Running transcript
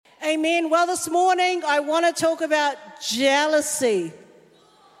Amen. Well, this morning I want to talk about jealousy.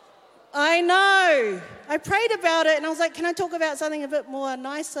 I know. I prayed about it and I was like, can I talk about something a bit more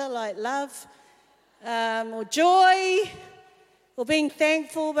nicer, like love or joy or being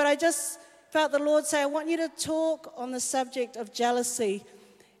thankful? But I just felt the Lord say, I want you to talk on the subject of jealousy.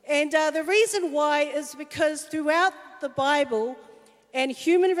 And the reason why is because throughout the Bible and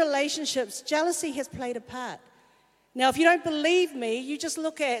human relationships, jealousy has played a part. Now, if you don't believe me, you just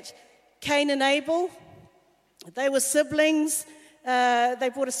look at Cain and Abel. They were siblings.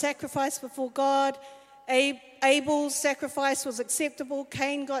 They brought a sacrifice before God. Abel's sacrifice was acceptable.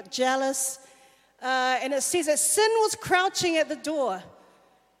 Cain got jealous. And it says that sin was crouching at the door.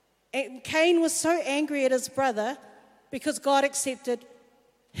 And Cain was so angry at his brother because God accepted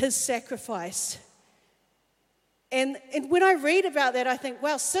his sacrifice. And when I read about that, I think,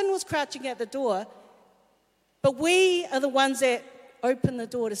 wow, sin was crouching at the door, but we are the ones that open the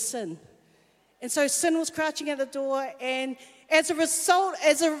door to sin. And so sin was crouching at the door, and as a result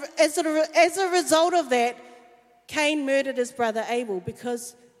of that, Cain murdered his brother Abel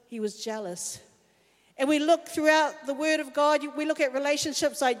because he was jealous. And we look throughout the Word of God, we look at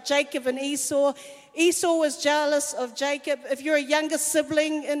relationships like Jacob and Esau. Esau was jealous of Jacob. If you're a younger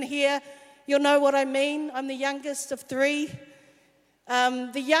sibling in here, you'll know what I mean. I'm the youngest of three.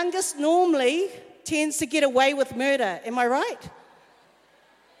 The youngest normally tends to get away with murder. Am I right?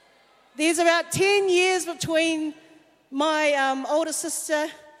 There's about 10 years between my older sister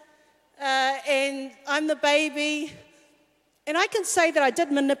and I'm the baby. And I can say that I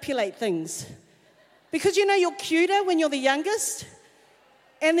did manipulate things. Because you know you're cuter when you're the youngest.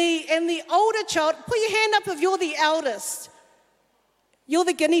 And the older child, put your hand up if you're the eldest. You're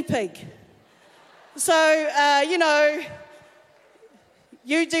the guinea pig. So,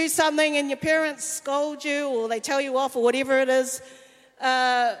 you do something and your parents scold you or they tell you off or whatever it is.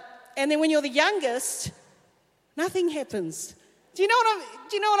 And then when you're the youngest, nothing happens. Do you know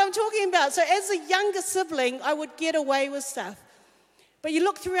what I'm talking about? So as a younger sibling, I would get away with stuff. But you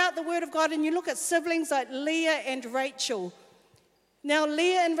look throughout the Word of God and you look at siblings like Leah and Rachel. Now,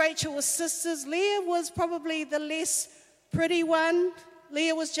 Leah and Rachel were sisters. Leah was probably the less pretty one.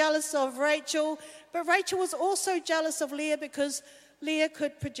 Leah was jealous of Rachel, but Rachel was also jealous of Leah because Leah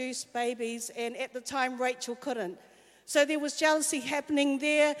could produce babies, and at the time, Rachel couldn't. So there was jealousy happening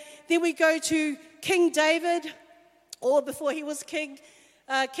there. Then we go to King David, or before he was king,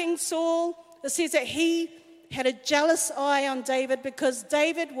 King Saul. It says that he had a jealous eye on David because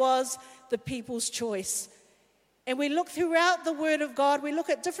David was the people's choice. And we look throughout the Word of God, we look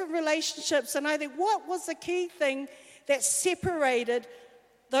at different relationships, and I think, what was the key thing that separated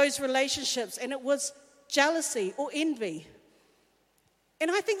those relationships? And it was jealousy or envy. And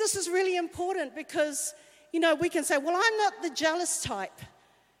I think this is really important because, we can say, well, I'm not the jealous type.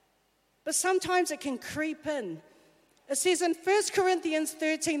 But sometimes it can creep in. It says in 1 Corinthians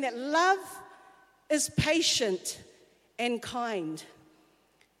 13 that love is patient and kind.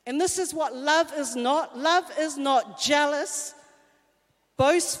 And this is what love is not. Love is not jealous,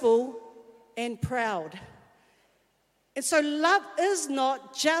 boastful, and proud. And so love is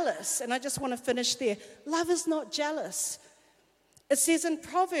not jealous. And I just want to finish there. Love is not jealous. It says in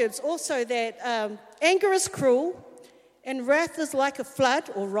Proverbs also that anger is cruel and wrath is like a flood,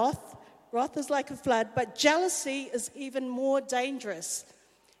 or wrath is like a flood, but jealousy is even more dangerous.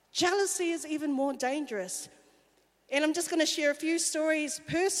 Jealousy is even more dangerous. And I'm just going to share a few stories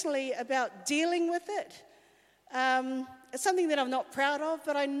personally about dealing with it. It's something that I'm not proud of,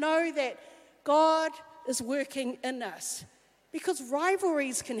 but I know that God is working in us because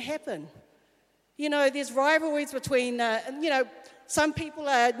rivalries can happen. There's rivalries between, some people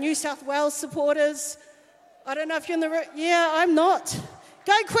are New South Wales supporters. I don't know if you're in the room. Yeah, I'm not.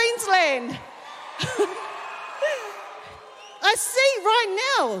 Go Queensland. I see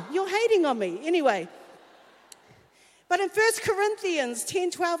right now you're hating on me. Anyway. But in 1 Corinthians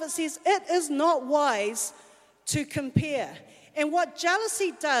 10:12 it says, it is not wise to compare. And what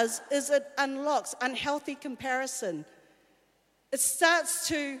jealousy does is it unlocks unhealthy comparison. It starts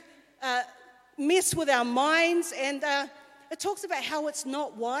to mess with our minds, and it talks about how it's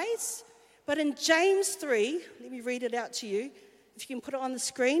not wise. But in James 3, let me read it out to you, if you can put it on the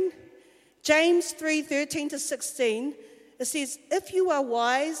screen. James 3:13-16, it says, if you are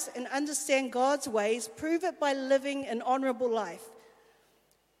wise and understand God's ways, prove it by living an honorable life,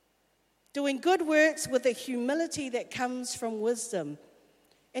 doing good works with the humility that comes from wisdom.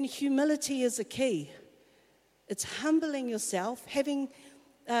 And humility is a key. It's humbling yourself,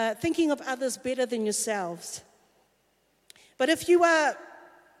 thinking of others better than yourselves. But if you are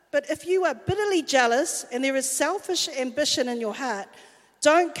bitterly jealous and there is selfish ambition in your heart,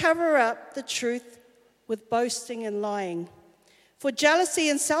 Don't cover up the truth with boasting and lying. For jealousy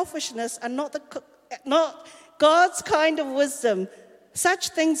and selfishness are not God's kind of wisdom. Such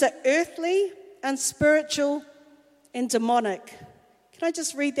things are earthly, unspiritual, and demonic. Can I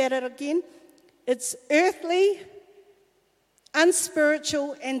just read that out again? It's earthly,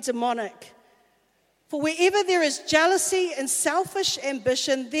 unspiritual, and demonic. For wherever there is jealousy and selfish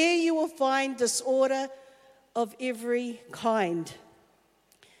ambition, there you will find disorder of every kind.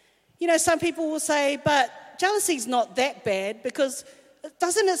 You know, some people will say, but jealousy is not that bad, because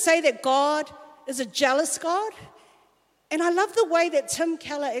doesn't it say that God is a jealous God? And I love the way that Tim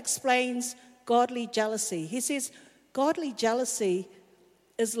Keller explains godly jealousy. He says, godly jealousy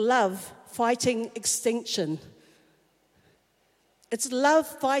is love fighting extinction. It's love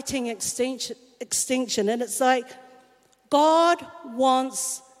fighting extinction. And it's like, God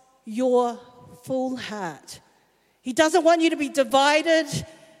wants your full heart. He doesn't want you to be divided,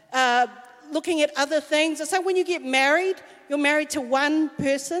 looking at other things. It's like when you get married, you're married to one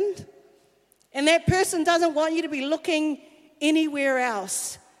person, and that person doesn't want you to be looking anywhere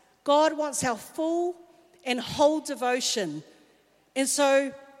else. God wants our full and whole devotion. And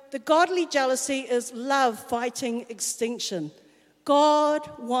so the godly jealousy is love fighting extinction. God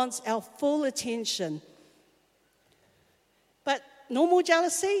wants our full attention. But normal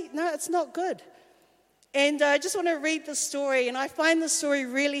jealousy, no, it's not good. And I just want to read the story, and I find the story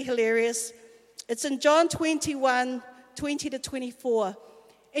really hilarious. It's in John 21, 20 to 24.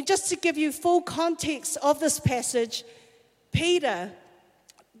 And just to give you full context of this passage, Peter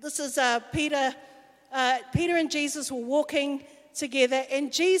and Jesus were walking together,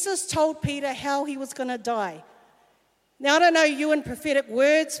 and Jesus told Peter how he was going to die. Now, I don't know you in prophetic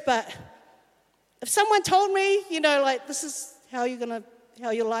words, but if someone told me, you know, like, this is how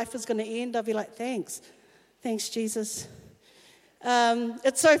your life is going to end, I'd be like, thanks, Jesus.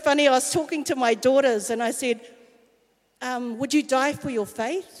 It's so funny. I was talking to my daughters, and I said, would you die for your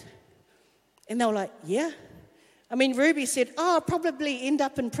faith? And they were like, yeah. I mean, Ruby said, I'll probably end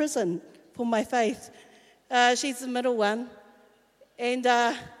up in prison for my faith. She's the middle one. And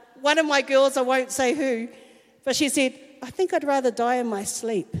one of my girls, I won't say who, but she said, I think I'd rather die in my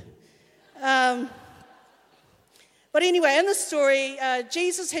sleep. But anyway, in the story,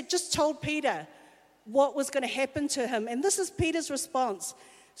 Jesus had just told Peter what was going to happen to him. And this is Peter's response.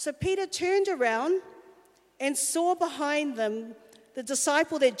 So Peter turned around and saw behind them the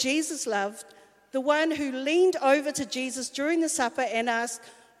disciple that Jesus loved, the one who leaned over to Jesus during the supper and asked,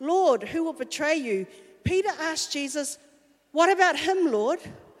 Lord, who will betray you? Peter asked Jesus, what about him, Lord?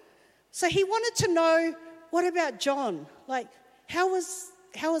 So he wanted to know, what about John? Like, how is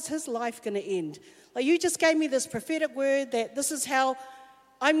his life going to end? Like, you just gave me this prophetic word that this is how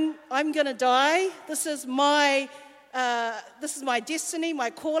I'm going to die. This is my destiny, my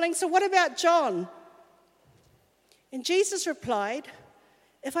calling. So what about John? And Jesus replied,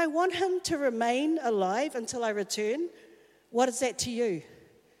 if I want him to remain alive until I return, what is that to you?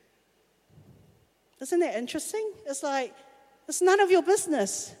 Isn't that interesting? It's like, it's none of your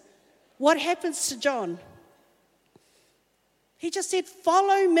business. What happens to John? He just said,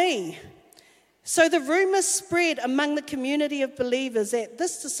 follow me. So the rumor spread among the community of believers that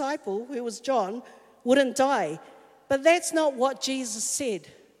this disciple, who was John, wouldn't die. But that's not what Jesus said.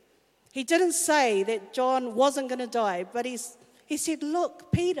 He didn't say that John wasn't going to die, but he said,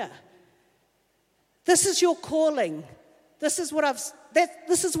 look, Peter, this is your calling. This is what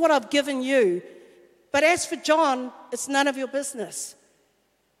I've given you. But as for John, it's none of your business.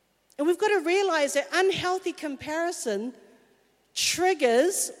 And we've got to realize that unhealthy comparison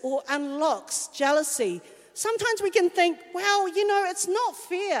triggers or unlocks jealousy. Sometimes we can think, well, you know, it's not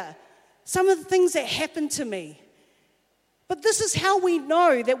fair, some of the things that happen to me. But this is how we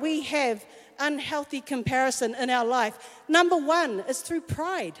know that we have unhealthy comparison in our life. Number one is through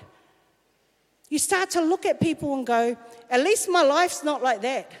pride. You start to look at people and go, at least my life's not like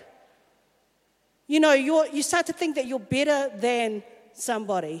that. You know, you start to think that you're better than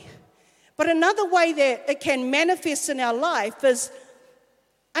somebody. But another way that it can manifest in our life is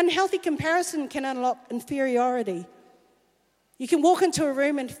unhealthy comparison can unlock inferiority. You can walk into a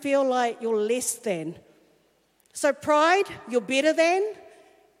room and feel like you're less than. So pride, you're better than.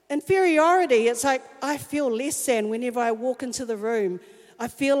 Inferiority, it's like I feel less than whenever I walk into the room. I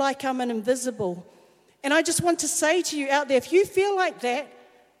feel like I'm an invisible. And I just want to say to you out there, if you feel like that,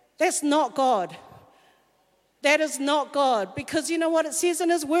 that's not God. That is not God, because you know what it says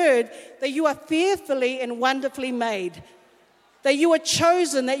in His Word? That you are fearfully and wonderfully made. That you are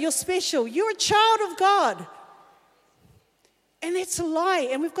chosen, that you're special. You're a child of God. And that's a lie,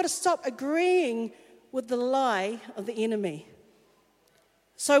 and we've got to stop agreeing with the lie of the enemy.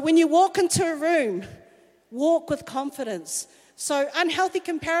 So when you walk into a room, walk with confidence. So unhealthy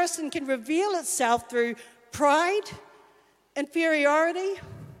comparison can reveal itself through pride, inferiority,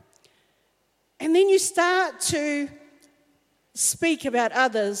 and then you start to speak about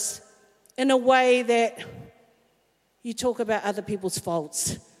others in a way that you talk about other people's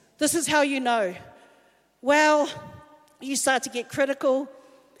faults. This is how you know. Well, you start to get critical.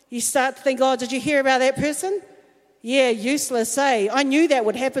 You start to think, oh, did you hear about that person? Yeah, useless, eh? I knew that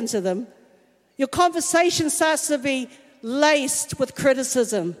would happen to them. Your conversation starts to be laced with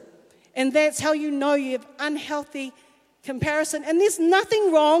criticism. And that's how you know you have unhealthy comparison. And there's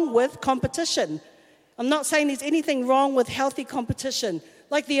nothing wrong with competition. I'm not saying there's anything wrong with healthy competition,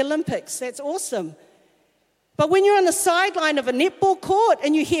 like the Olympics. That's awesome. But when you're on the sideline of a netball court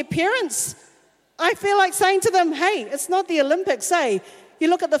and you hear parents, I feel like saying to them, hey, it's not the Olympics, eh? You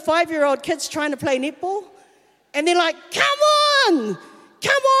look at the 5-year-old kids trying to play netball, and they're like, come on,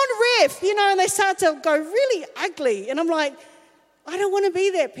 ref, and they start to go really ugly. And I'm like, I don't want to be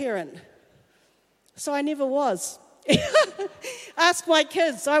that parent. So I never was. Ask my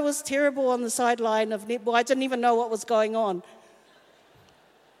kids. I was terrible on the sideline of netball. I didn't even know what was going on.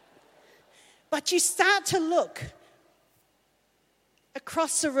 But you start to look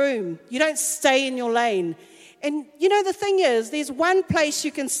across the room. You don't stay in your lane. And the thing is, there's one place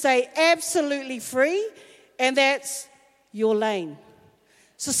you can stay absolutely free, and that's your lane.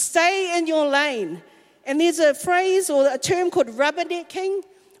 So stay in your lane. And there's a phrase or a term called rubbernecking.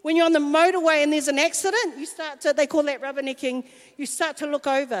 When you're on the motorway and there's an accident, they call that rubbernecking, you start to look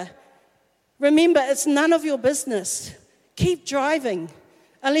over. Remember, it's none of your business. Keep driving,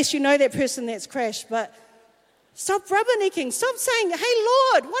 unless you know that person that's crashed. But stop rubbernecking. Stop saying, hey,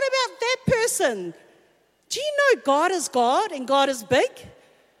 Lord, what about that person? Do you know God is God and God is big?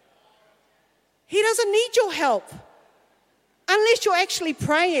 He doesn't need your help unless you're actually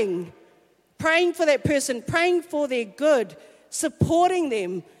praying for that person, praying for their good, supporting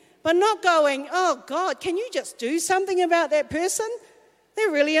them, but not going, oh, God, can you just do something about that person?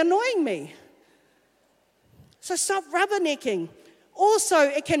 They're really annoying me. So stop rubbernecking. Also,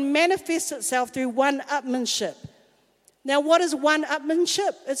 it can manifest itself through one-upmanship. Now, what is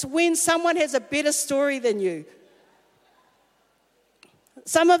one-upmanship? It's when someone has a better story than you.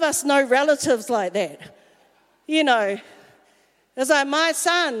 Some of us know relatives like that. It's like my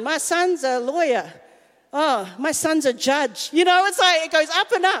son's a lawyer. Oh, my son's a judge. It's like it goes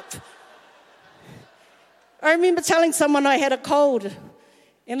up and up. I remember telling someone I had a cold,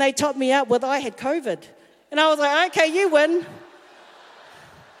 and they topped me up with I had COVID. And I was like, okay, you win.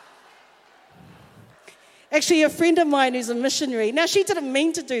 Actually, a friend of mine who's a missionary, now she didn't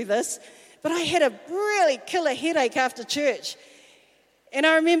mean to do this, but I had a really killer headache after church. And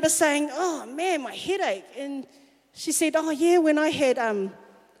I remember saying, oh man, my headache. And she said, oh yeah, when I had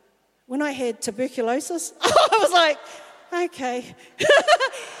tuberculosis. I was like, okay.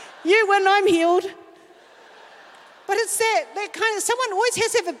 You win, I'm healed. But it's that kind of, someone always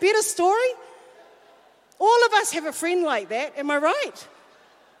has to have a better story. All of us have a friend like that, am I right?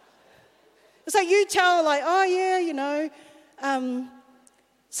 It's like you tell, like, oh yeah,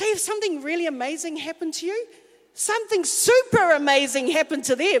 say if something really amazing happened to you, something super amazing happened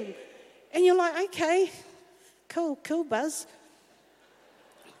to them. And you're like, okay, cool, Buzz.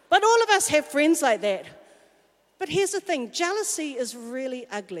 But all of us have friends like that. But here's the thing, jealousy is really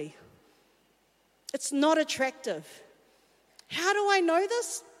ugly. It's not attractive. How do I know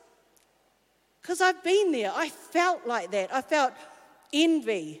this? Because I've been there. I felt like that. I felt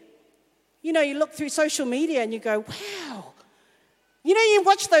envy. You look through social media and you go, wow. You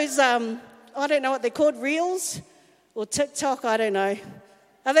watch those, I don't know what they're called, Reels or TikTok, I don't know.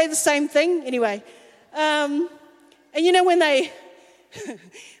 Are they the same thing? Anyway. And when they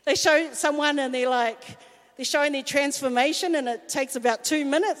show someone and they're showing their transformation and it takes about 2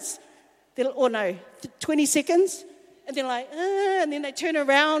 minutes, 20 seconds. And they're like, and then they turn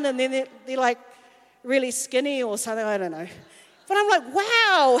around and then they're like really skinny or something, I don't know. But I'm like,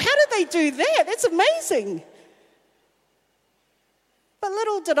 wow, how did they do that? That's amazing. But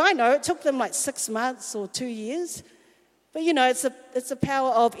little did I know, it took them like 6 months or 2 years. But it's the power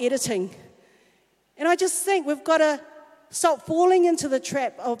of editing. And I just think we've got to stop falling into the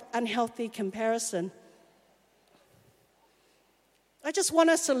trap of unhealthy comparison. I just want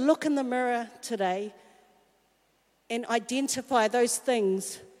us to look in the mirror today and identify those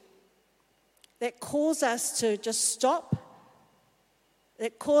things that cause us to just stop,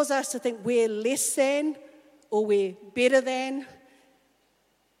 that cause us to think we're less than or we're better than,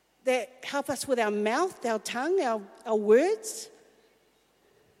 that help us with our mouth, our tongue, our words.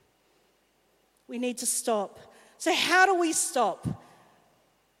 We need to stop. So how do we stop?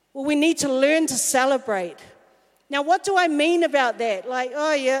 Well, we need to learn to celebrate. Now, what do I mean about that? Like,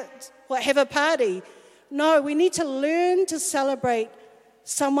 oh yeah, what, have a party? No, we need to learn to celebrate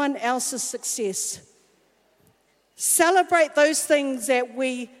someone else's success. Celebrate those things that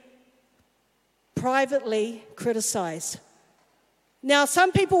we privately criticize. Now,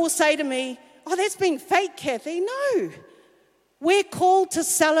 some people will say to me, oh, that's being fake, Kathy. No, we're called to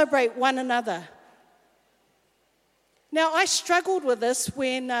celebrate one another. Now, I struggled with this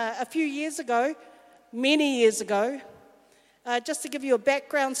when a few years ago, many years ago, just to give you a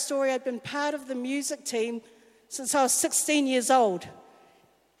background story, I'd been part of the music team since I was 16 years old.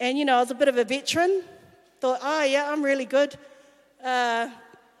 And, I was a bit of a veteran. Thought, oh, yeah, I'm really good. And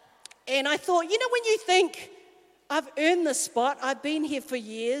I thought, when you think, I've earned this spot, I've been here for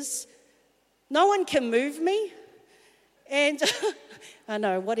years, no one can move me. And I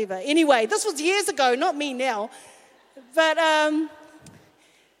know, whatever. Anyway, this was years ago, not me now. But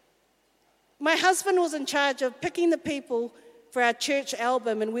my husband was in charge of picking the people for our church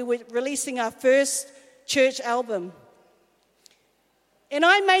album, and we were releasing our first church album. And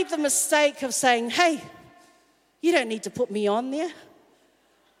I made the mistake of saying, hey, you don't need to put me on there.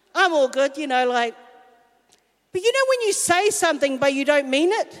 I'm all good, but when you say something but you don't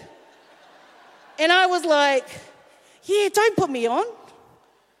mean it? And I was like, yeah, don't put me on.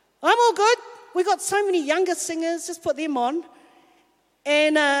 I'm all good. We got so many younger singers, just put them on.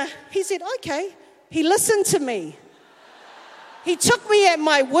 And he said, okay. He listened to me. He took me at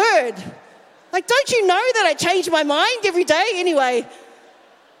my word. Like, don't you know that I change my mind every day? Anyway,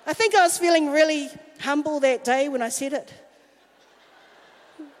 I think I was feeling really humble that day when I said it.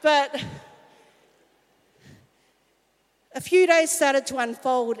 But a few days started to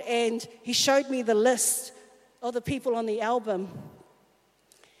unfold, and he showed me the list of the people on the album.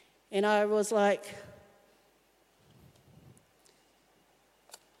 And I was like,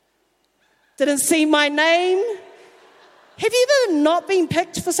 didn't see my name. Have you ever not been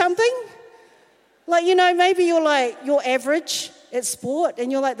picked for something? Like, maybe you're average at sport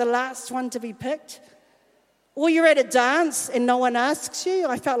and you're like the last one to be picked. Or you're at a dance and no one asks you.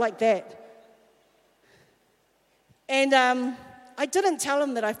 I felt like that. And I didn't tell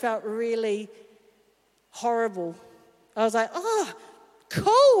him that I felt really horrible. I was like, oh,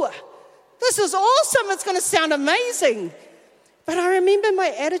 cool. This is awesome. It's going to sound amazing. But I remember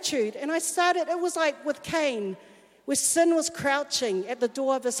my attitude, and it was like with Cain, where sin was crouching at the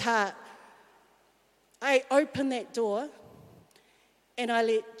door of his heart. I opened that door, and I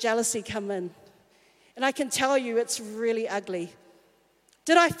let jealousy come in. And I can tell you it's really ugly.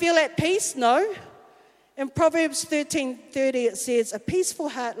 Did I feel at peace? No. In Proverbs 13:30 it says, a peaceful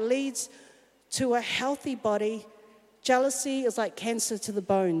heart leads to a healthy body. Jealousy is like cancer to the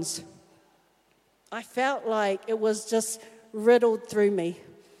bones. I felt like it was just riddled through me.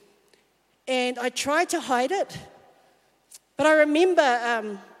 And I tried to hide it. But I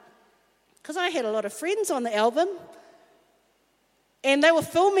remember, because I had a lot of friends on the album, and they were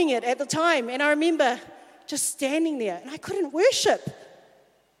filming it at the time, and I remember just standing there, and I couldn't worship.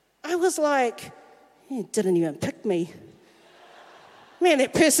 I was like, he didn't even pick me. Man,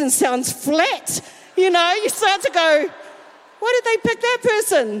 that person sounds flat. You start to go, why did they pick that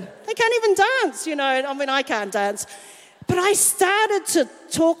person? They can't even dance, I can't dance. But I started to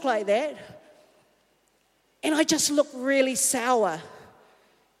talk like that, and I just looked really sour.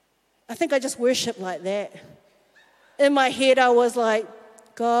 I think I just worshiped like that. In my head, I was like,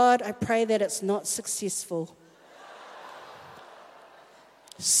 God, I pray that it's not successful.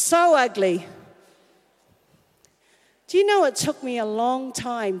 So ugly. Do you know it took me a long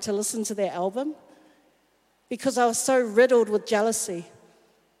time to listen to that album? Because I was so riddled with jealousy.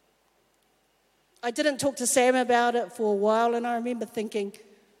 I didn't talk to Sam about it for a while, and I remember thinking,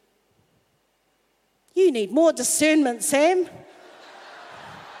 you need more discernment, Sam.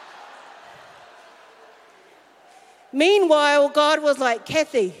 Meanwhile, God was like,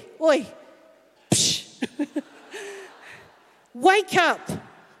 Kathy, oi, psh, wake up.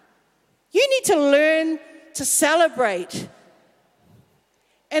 You need to learn to celebrate.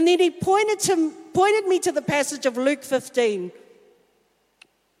 And then he pointed me to the passage of Luke 15.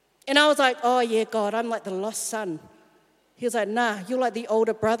 And I was like, oh yeah, God, I'm like the lost son. He was like, nah, you're like the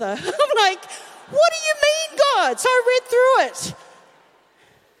older brother. I'm like, what do you mean, God? So I read through it.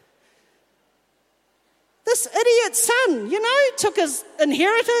 This idiot son, took his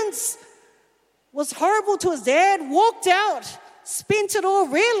inheritance, was horrible to his dad, walked out, spent it all,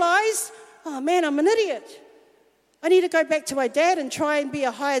 realized, oh man, I'm an idiot. I need to go back to my dad and try and be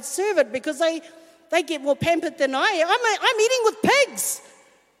a hired servant because they get more pampered than I am. I'm eating with pigs.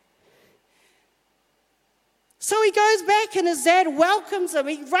 So he goes back and his dad welcomes him.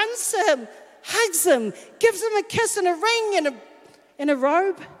 He runs to him, hugs him, gives him a kiss and a ring and a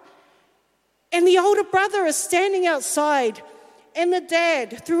robe. And the older brother is standing outside. And the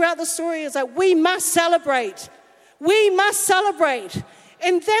dad, throughout the story, is like, we must celebrate. We must celebrate.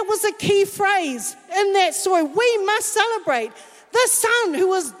 And that was a key phrase in that story. We must celebrate. The son who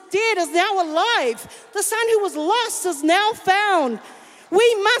was dead is now alive. The son who was lost is now found.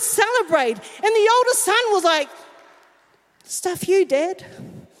 We must celebrate. And the older son was like, stuff you, Dad.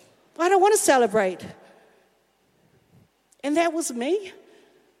 I don't want to celebrate. And that was me.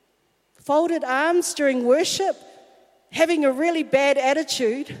 Folded arms during worship, having a really bad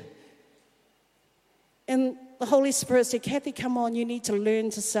attitude. And the Holy Spirit said, Kathy, come on, you need to learn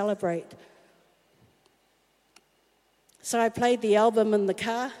to celebrate. So I played the album in the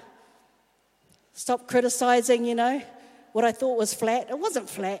car, stopped criticizing, what I thought was flat. It wasn't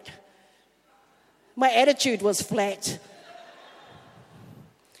flat. My attitude was flat.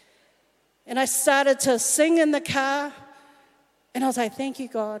 And I started to sing in the car, and I was like, thank you,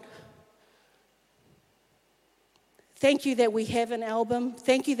 God. Thank you that we have an album.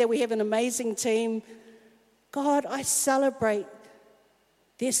 Thank you that we have an amazing team. God, I celebrate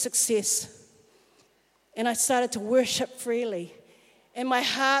their success. And I started to worship freely. And my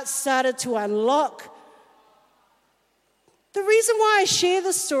heart started to unlock. The reason why I share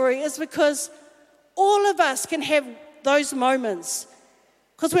this story is because all of us can have those moments.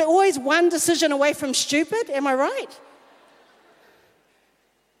 Because we're always one decision away from stupid. Am I right?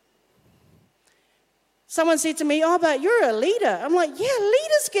 Someone said to me, but you're a leader. I'm like, yeah,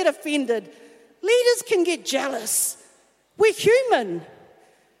 leaders get offended. Leaders can get jealous. We're human.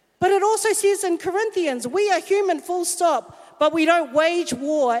 But it also says in Corinthians, we are human, full stop, but we don't wage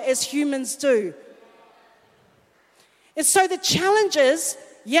war as humans do. And so the challenge is,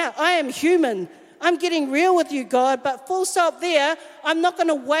 I am human. I'm getting real with you, God, but full stop there, I'm not going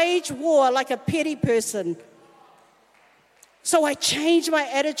to wage war like a petty person. So I change my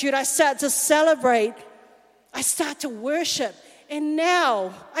attitude. I start to celebrate. I start to worship. And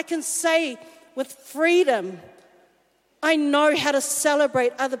now I can say with freedom, I know how to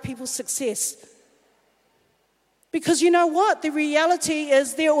celebrate other people's success. Because you know what? The reality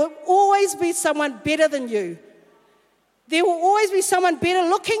is there will always be someone better than you. There will always be someone better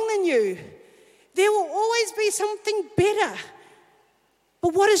looking than you. There will always be something better.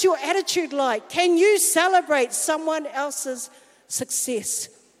 But what is your attitude like? Can you celebrate someone else's success?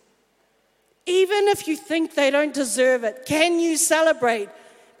 Even if you think they don't deserve it, can you celebrate?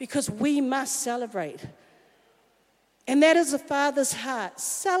 Because we must celebrate. And that is the Father's heart,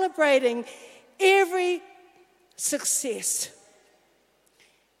 celebrating every success.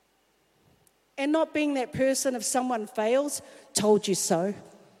 And not being that person if someone fails, told you so.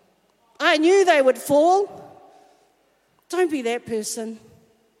 I knew they would fall. Don't be that person.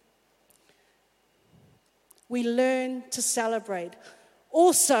 We learn to celebrate.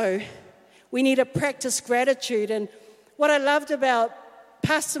 Also, we need to practice gratitude. And what I loved about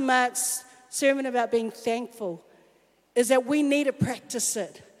Pastor Mark's sermon about being thankful is that we need to practice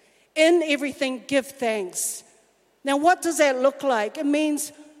it. In everything, give thanks. Now, what does that look like? It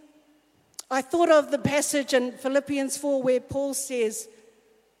means, I thought of the passage in Philippians 4 where Paul says,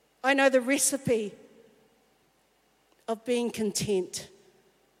 I know the recipe of being content,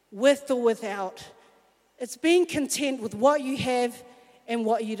 with or without. It's being content with what you have and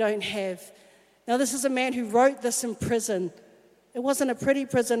what you don't have. Now, this is a man who wrote this in prison. It wasn't a pretty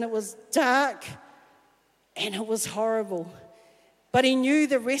prison, it was dark and it was horrible. But he knew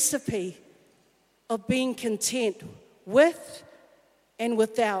the recipe of being content with and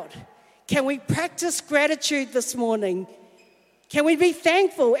without. Can we practice gratitude this morning? Can we be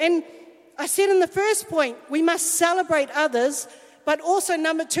thankful? And I said in the first point, we must celebrate others, but also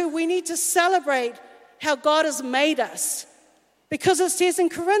number 2, we need to celebrate how God has made us. Because it says in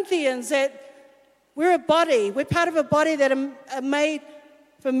Corinthians that we're a body, we're part of a body that are made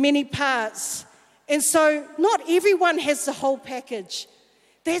from many parts. And so not everyone has the whole package.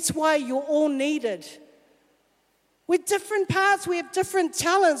 That's why you're all needed. We're different parts, we have different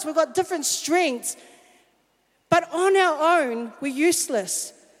talents, we've got different strengths. But on our own, we're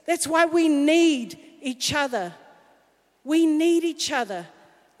useless. That's why we need each other. We need each other.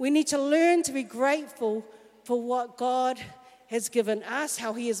 We need to learn to be grateful for what God has given us,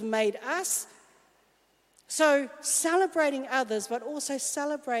 how He has made us. So celebrating others, but also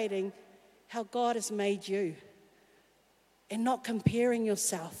celebrating how God has made you. And not comparing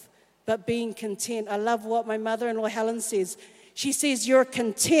yourself, but being content. I love what my mother-in-law Helen says. She says, you're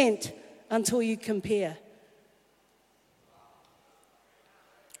content until you compare.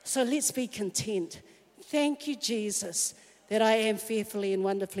 So let's be content. Thank you, Jesus, that I am fearfully and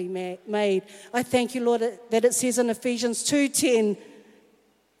wonderfully made. I thank you, Lord, that it says in Ephesians 2:10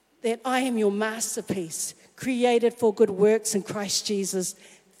 that I am your masterpiece, created for good works in Christ Jesus.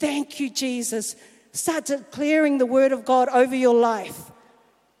 Thank you, Jesus. Start declaring the word of God over your life.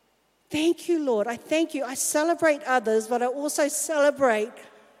 Thank you, Lord. I thank you. I celebrate others, but I also celebrate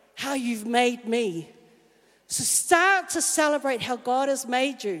how you've made me. So start to celebrate how God has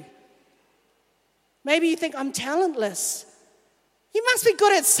made you. Maybe you think, I'm talentless. You must be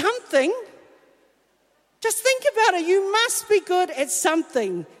good at something. Just think about it. You must be good at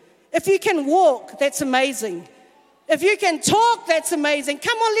something. If you can walk, that's amazing. If you can talk, that's amazing.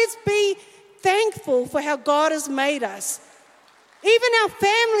 Come on, let's be thankful for how God has made us. Even our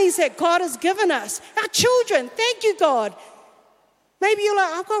families that God has given us. Our children, thank you, God. Maybe you're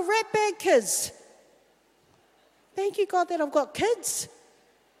like, I've got rat bag kids. Thank you, God, that I've got kids.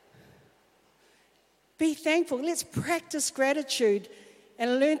 Be thankful. Let's practice gratitude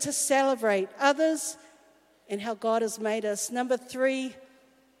and learn to celebrate others and how God has made us. Number 3,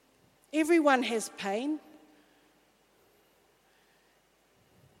 everyone has pain.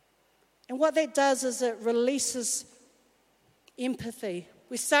 And what that does is it releases empathy.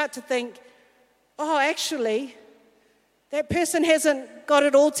 We start to think, oh, actually, that person hasn't got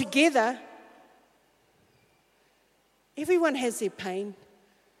it all together. Everyone has their pain.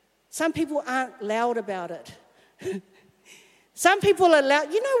 Some people aren't loud about it. Some people are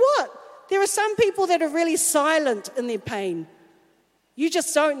loud. You know what? There are some people that are really silent in their pain. You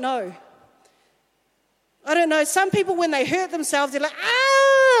just don't know. I don't know. Some people, when they hurt themselves, they're like,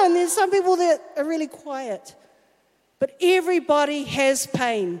 ah! And there's some people that are really quiet. But everybody has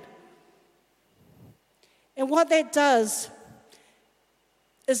pain. And what that does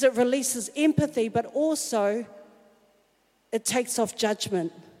is it releases empathy, but also it takes off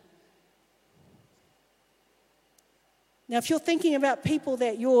judgment. Now, if you're thinking about people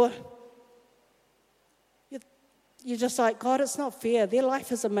that you're just like, God, it's not fair. Their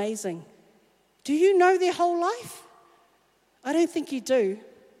life is amazing. Do you know their whole life? I don't think you do.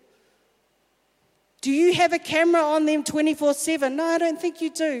 Do you have a camera on them 24/7? No, I don't think you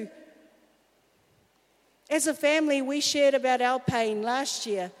do. As a family, we shared about our pain last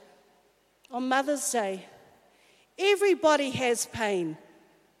year on Mother's Day. Everybody has pain.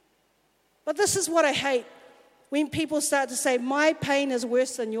 But this is what I hate. When people start to say, my pain is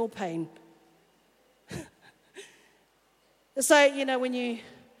worse than your pain. It's like, when you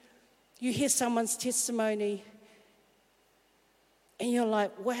hear someone's testimony and you're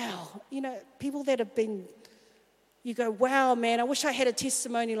like, wow. People that have been, you go, wow, man, I wish I had a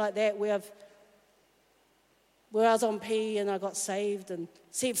testimony like that where I was on P and I got saved and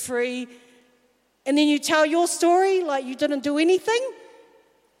set free. And then you tell your story like you didn't do anything.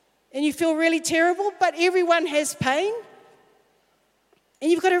 And you feel really terrible, but everyone has pain.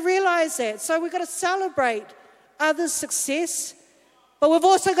 And you've got to realize that. So we've got to celebrate others' success, but we've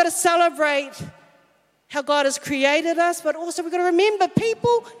also got to celebrate how God has created us, but also we've got to remember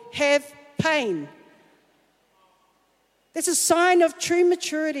people have pain. That's a sign of true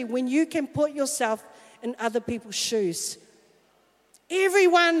maturity when you can put yourself in other people's shoes.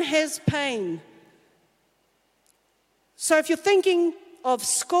 Everyone has pain. So if you're thinking of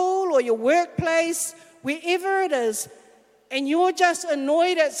school or your workplace, wherever it is, and you're just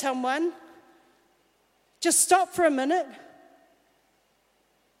annoyed at someone, just stop for a minute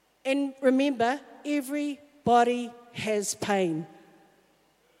and remember, everybody has pain.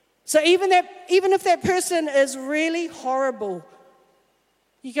 So even if that person is really horrible,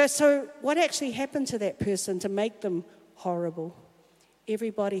 you go, so what actually happened to that person to make them horrible?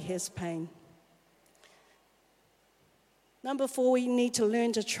 Everybody has pain. Number 4, we need to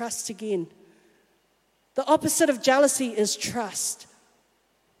learn to trust again. The opposite of jealousy is trust.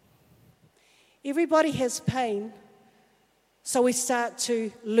 Everybody has pain, so we start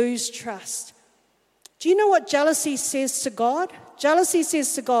to lose trust. Do you know what jealousy says to God? Jealousy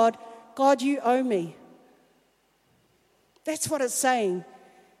says to God, God, you owe me. That's what it's saying.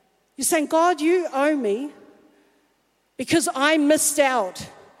 You're saying, God, you owe me because I missed out.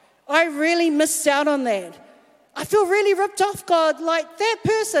 I really missed out on that. I feel really ripped off, God. Like that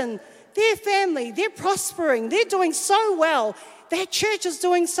person, their family, they're prospering. They're doing so well. That church is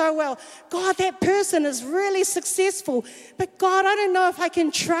doing so well. God, that person is really successful. But God, I don't know if I can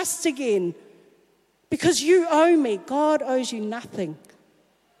trust again because you owe me. God owes you nothing.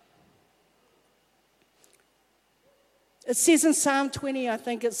 It says in Psalm 20, I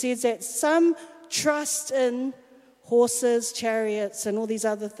think it says that some trust in horses, chariots, and all these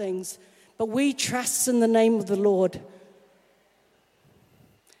other things, but we trust in the name of the Lord.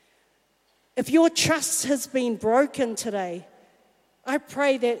 If your trust has been broken today, I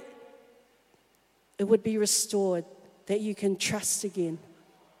pray that it would be restored, that you can trust again.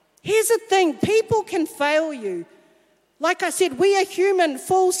 Here's the thing, people can fail you. Like I said, we are human,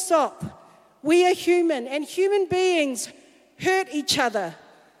 full stop. We are human, and human beings hurt each other.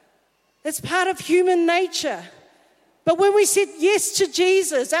 It's part of human nature. But when we said yes to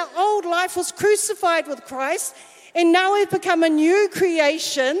Jesus, our old life was crucified with Christ, and now we've become a new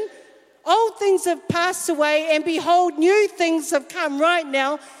creation. Old things have passed away, and behold, new things have come right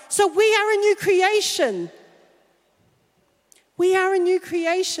now. So we are a new creation. We are a new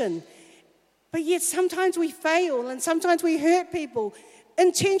creation. But yet sometimes we fail, and sometimes we hurt people,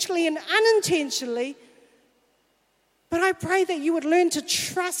 intentionally and unintentionally. But I pray that you would learn to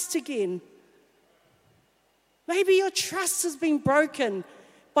trust again. Maybe your trust has been broken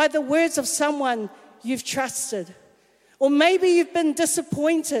by the words of someone you've trusted. Or maybe you've been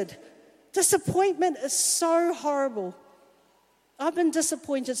disappointed. Disappointment is so horrible. I've been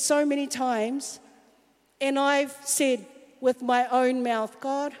disappointed so many times, and I've said with my own mouth,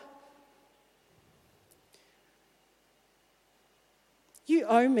 God, you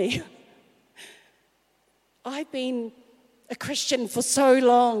owe me. I've been a Christian for so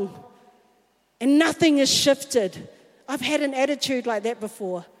long, and nothing has shifted. I've had an attitude like that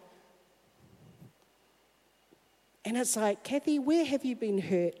before. And it's like, Kathy, where have you been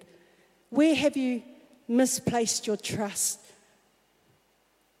hurt? Where have you misplaced your trust?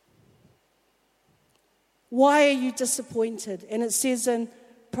 Why are you disappointed? And it says in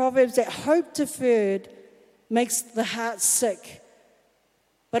Proverbs that hope deferred makes the heart sick,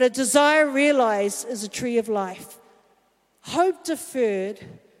 but a desire realized is a tree of life. Hope deferred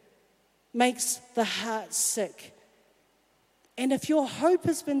makes the heart sick. And if your hope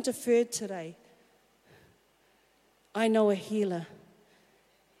has been deferred today, I know a healer.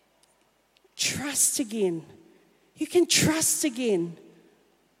 Trust again. You can trust again.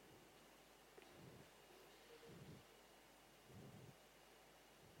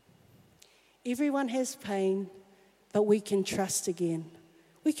 Everyone has pain, but we can trust again.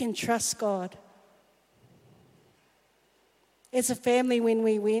 We can trust God. As a family, when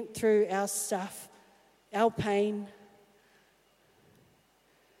we went through our stuff, our pain,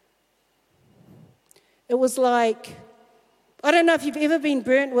 it was like, I don't know if you've ever been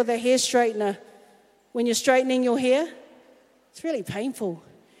burnt with a hair straightener when you're straightening your hair. It's really painful.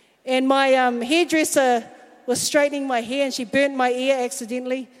 And my hairdresser was straightening my hair, and she burnt my ear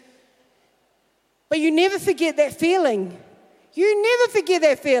accidentally. But you never forget that feeling. You never forget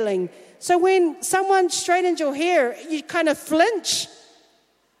that feeling. So when someone straightens your hair, you kind of flinch.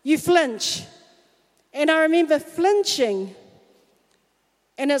 You flinch. And I remember flinching.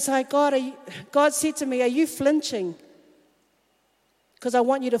 And it's like, God said to me, are you flinching? Because I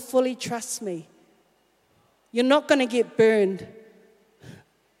want you to fully trust me. You're not going to get burned.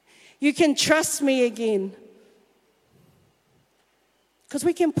 You can trust me again. Because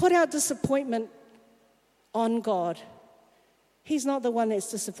we can put our disappointment on God. He's not the one that's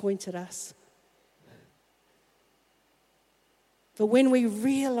disappointed us. But when we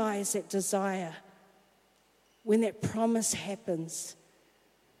realize that desire, when that promise happens,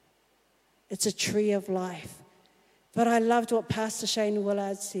 it's a tree of life. But I loved what Pastor Shane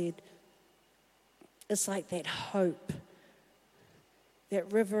Willard said. It's like that hope,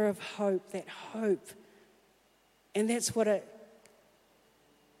 that river of hope, that hope. And that's what it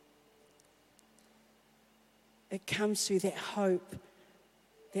comes through, that hope,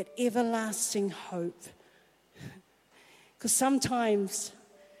 that everlasting hope. Because sometimes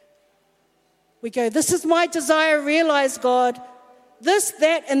we go, this is my desire, realize God, this,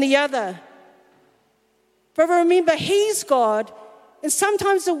 that, and the other. But remember, He's God, and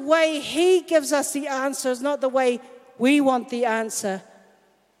sometimes the way He gives us the answer is not the way we want the answer.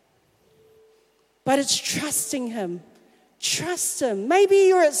 But it's trusting Him. Trust Him. Maybe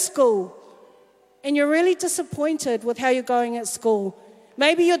you're at school and you're really disappointed with how you're going at school.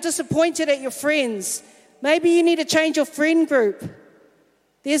 Maybe you're disappointed at your friends. Maybe you need to change your friend group.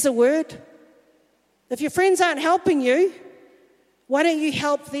 There's a word. If your friends aren't helping you, why don't you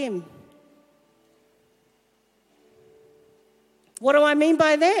help them? What do I mean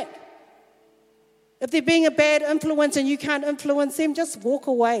by that? If they're being a bad influence and you can't influence them, just walk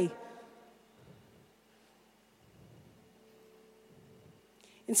away.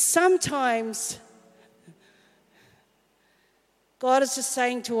 And sometimes God is just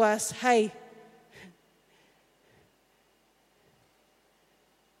saying to us, hey,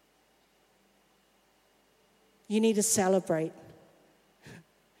 you need to celebrate.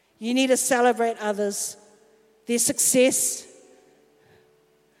 You need to celebrate others, their success,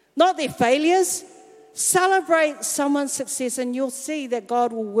 not their failures. Celebrate someone's success and you'll see that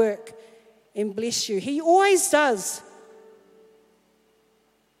God will work and bless you. He always does.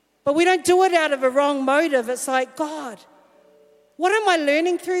 But we don't do it out of a wrong motive. It's like, God, what am I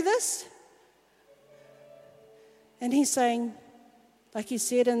learning through this? And he's saying, like he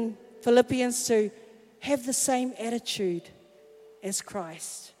said in Philippians 2, have the same attitude as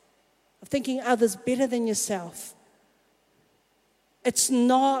Christ, of thinking others better than yourself. It's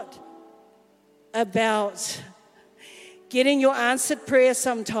not about getting your answered prayer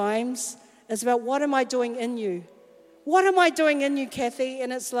sometimes. It's about what am I doing in you? What am I doing in you, Kathy?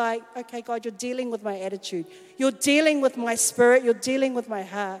 And it's like, okay, God, you're dealing with my attitude. You're dealing with my spirit. You're dealing with my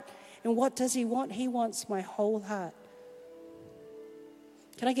heart. And what does he want? He wants my whole heart.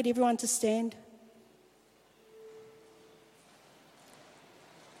 Can I get everyone to stand?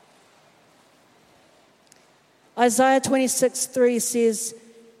 Isaiah 26:3 says,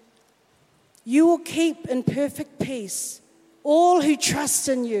 you will keep in perfect peace all who trust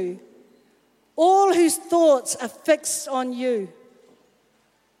in you, all whose thoughts are fixed on you.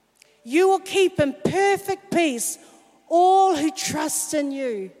 You will keep in perfect peace all who trust in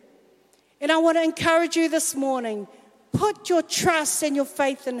you. And I want to encourage you this morning, put your trust and your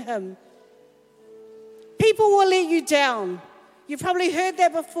faith in him. People will let you down. You've probably heard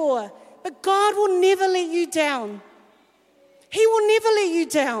that before. But God will never let you down. He will never let you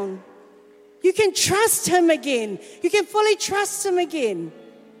down. You can trust him again. You can fully trust him again.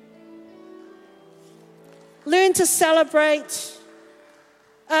 Learn to celebrate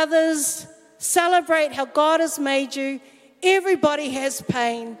others. Celebrate how God has made you. Everybody has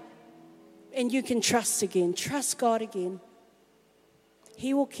pain. And you can trust again. Trust God again.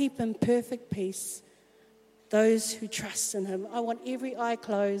 He will keep in perfect peace those who trust in him. I want every eye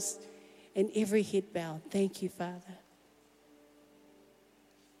closed and every head bowed. Thank you, Father.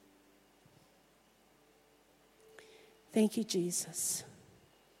 Thank you, Jesus.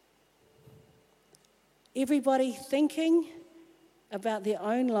 Everybody thinking about their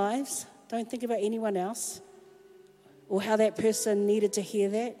own lives. Don't think about anyone else or how that person needed to hear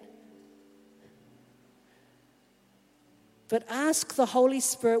that. But ask the Holy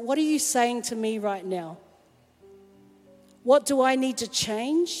Spirit, what are you saying to me right now? What do I need to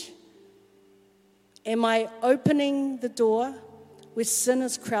change? Am I opening the door where sin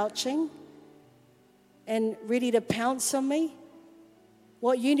is crouching and ready to pounce on me?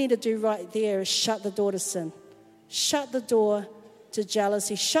 What you need to do right there is shut the door to sin. Shut the door to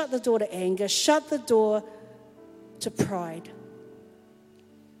jealousy. Shut the door to anger. Shut the door to pride.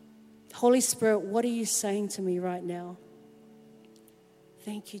 Holy Spirit, what are you saying to me right now?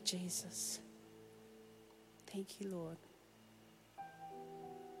 Thank you, Jesus. Thank you, Lord.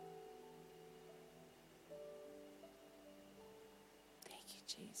 Thank you,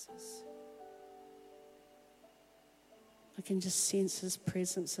 Jesus. I can just sense his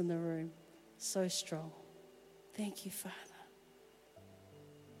presence in the room. So strong. Thank you, Father.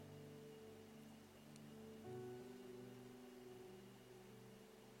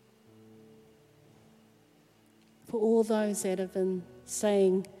 For all those that have been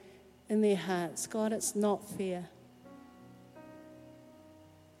saying in their hearts, God, it's not fair.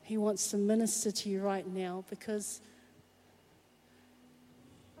 He wants to minister to you right now because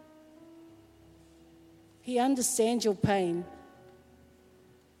he understands your pain.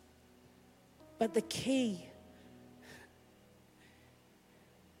 But the key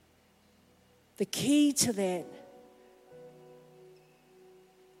to that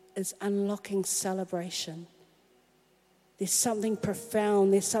is unlocking celebration. There's something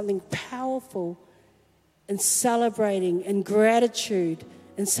profound, there's something powerful in celebrating and gratitude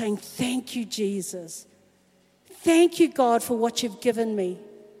and saying, thank you, Jesus. Thank you, God, for what you've given me.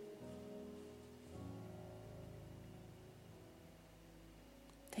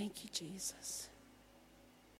 Thank you, Jesus.